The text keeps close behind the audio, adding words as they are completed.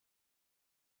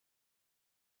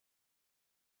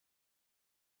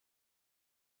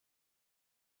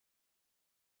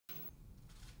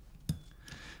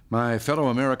My fellow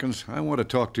Americans, I want to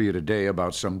talk to you today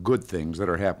about some good things that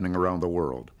are happening around the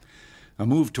world. A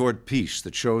move toward peace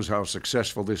that shows how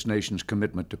successful this nation's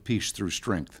commitment to peace through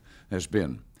strength has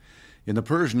been. In the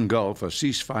Persian Gulf, a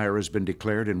ceasefire has been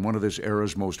declared in one of this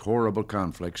era's most horrible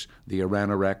conflicts, the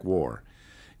Iran-Iraq War.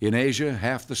 In Asia,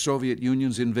 half the Soviet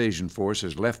Union's invasion force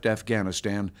has left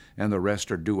Afghanistan, and the rest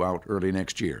are due out early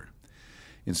next year.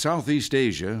 In Southeast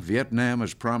Asia, Vietnam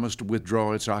has promised to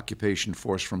withdraw its occupation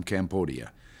force from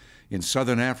Cambodia. In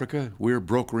southern Africa, we're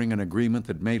brokering an agreement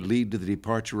that may lead to the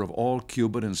departure of all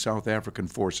Cuban and South African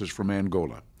forces from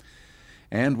Angola.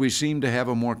 And we seem to have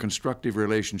a more constructive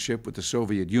relationship with the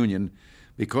Soviet Union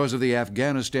because of the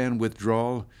Afghanistan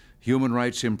withdrawal, human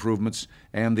rights improvements,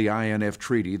 and the INF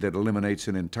Treaty that eliminates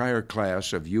an entire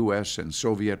class of U.S. and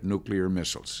Soviet nuclear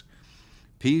missiles.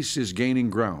 Peace is gaining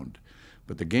ground,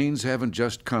 but the gains haven't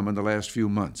just come in the last few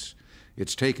months.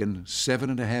 It's taken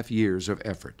 7.5 years of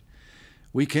effort.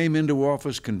 We came into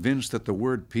office convinced that the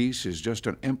word peace is just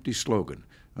an empty slogan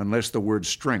unless the word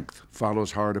strength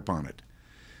follows hard upon it.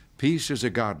 Peace is a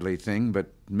godly thing,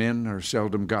 but men are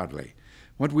seldom godly.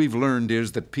 What we've learned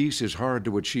is that peace is hard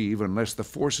to achieve unless the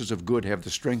forces of good have the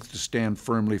strength to stand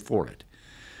firmly for it.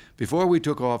 Before we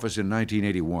took office in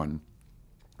 1981,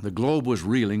 the globe was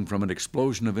reeling from an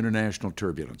explosion of international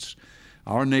turbulence.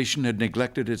 Our nation had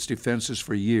neglected its defenses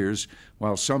for years,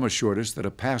 while some assured us that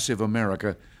a passive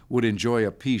America would enjoy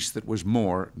a peace that was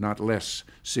more, not less,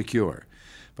 secure.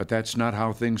 But that's not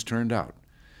how things turned out.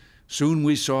 Soon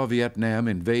we saw Vietnam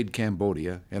invade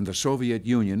Cambodia and the Soviet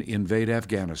Union invade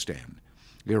Afghanistan.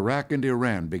 Iraq and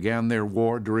Iran began their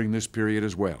war during this period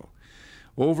as well.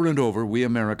 Over and over, we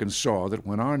Americans saw that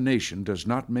when our nation does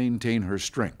not maintain her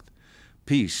strength,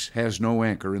 peace has no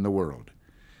anchor in the world.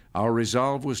 Our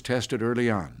resolve was tested early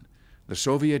on. The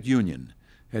Soviet Union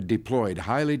had deployed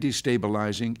highly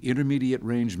destabilizing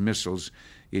intermediate-range missiles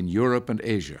in Europe and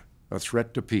Asia, a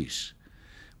threat to peace.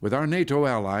 With our NATO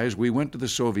allies, we went to the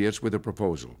Soviets with a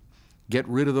proposal. Get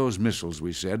rid of those missiles,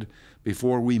 we said,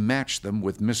 before we match them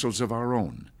with missiles of our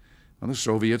own. And the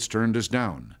Soviets turned us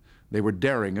down. They were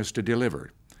daring us to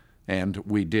deliver. And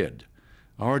we did.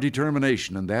 Our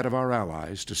determination and that of our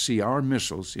allies to see our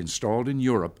missiles installed in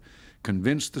Europe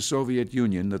convinced the Soviet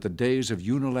Union that the days of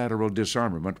unilateral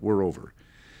disarmament were over.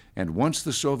 And once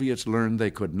the Soviets learned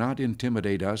they could not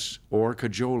intimidate us or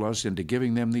cajole us into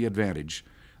giving them the advantage,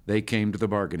 they came to the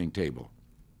bargaining table.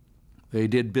 They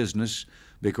did business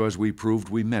because we proved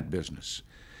we meant business.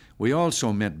 We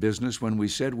also meant business when we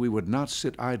said we would not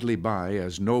sit idly by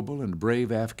as noble and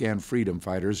brave Afghan freedom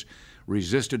fighters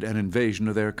resisted an invasion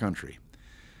of their country.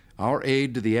 Our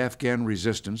aid to the Afghan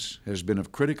resistance has been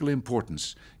of critical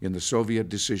importance in the Soviet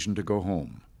decision to go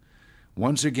home.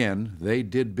 Once again, they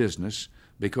did business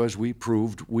because we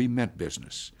proved we meant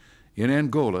business. In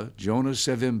Angola, Jonas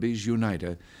Savimbi's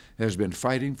UNITA has been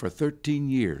fighting for 13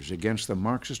 years against the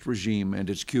Marxist regime and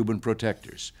its Cuban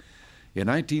protectors. In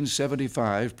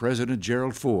 1975, President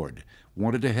Gerald Ford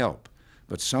wanted to help,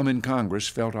 but some in Congress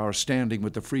felt our standing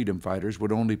with the freedom fighters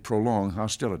would only prolong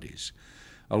hostilities.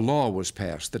 A law was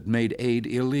passed that made aid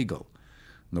illegal.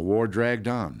 The war dragged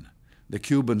on. The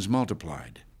Cubans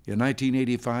multiplied. In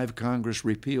 1985, Congress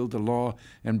repealed the law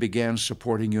and began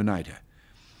supporting UNITA.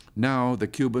 Now the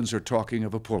Cubans are talking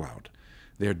of a pullout.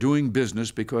 They're doing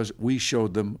business because we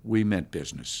showed them we meant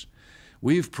business.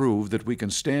 We've proved that we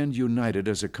can stand united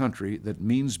as a country that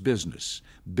means business,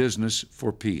 business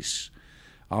for peace.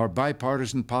 Our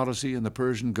bipartisan policy in the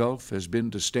Persian Gulf has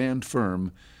been to stand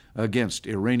firm against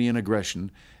Iranian aggression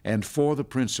and for the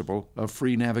principle of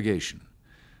free navigation.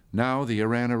 Now the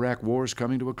Iran-Iraq war is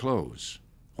coming to a close.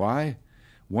 Why?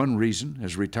 One reason,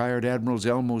 as retired Admirals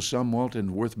Elmo Sumwalt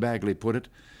and Worth Bagley put it,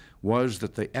 was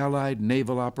that the Allied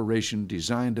naval operation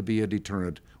designed to be a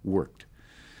deterrent worked.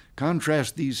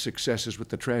 Contrast these successes with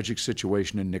the tragic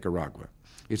situation in Nicaragua.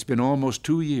 It's been almost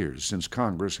 2 years since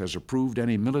Congress has approved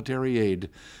any military aid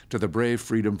to the brave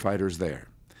freedom fighters there.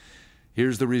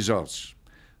 Here's the results.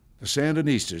 The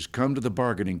Sandinistas come to the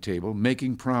bargaining table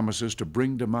making promises to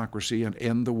bring democracy and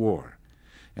end the war.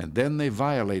 And then they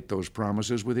violate those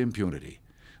promises with impunity.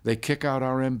 They kick out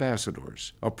our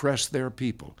ambassadors, oppress their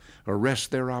people,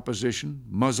 arrest their opposition,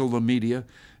 muzzle the media,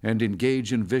 and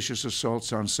engage in vicious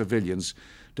assaults on civilians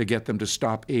to get them to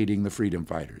stop aiding the freedom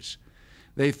fighters.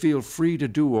 They feel free to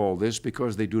do all this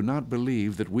because they do not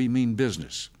believe that we mean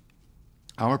business.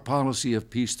 Our policy of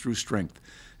peace through strength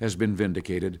has been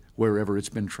vindicated wherever it's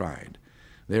been tried.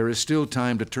 There is still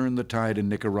time to turn the tide in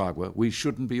Nicaragua. We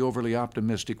shouldn't be overly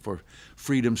optimistic, for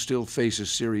freedom still faces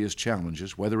serious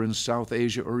challenges, whether in South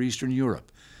Asia or Eastern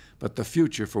Europe. But the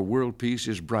future for world peace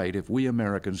is bright if we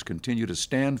Americans continue to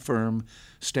stand firm,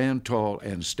 stand tall,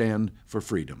 and stand for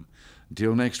freedom.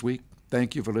 Until next week,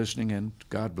 thank you for listening, and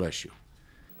God bless you.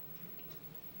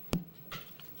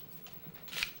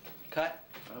 Cut.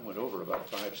 I went over about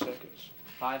 5 seconds.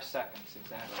 5 seconds,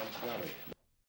 exactly.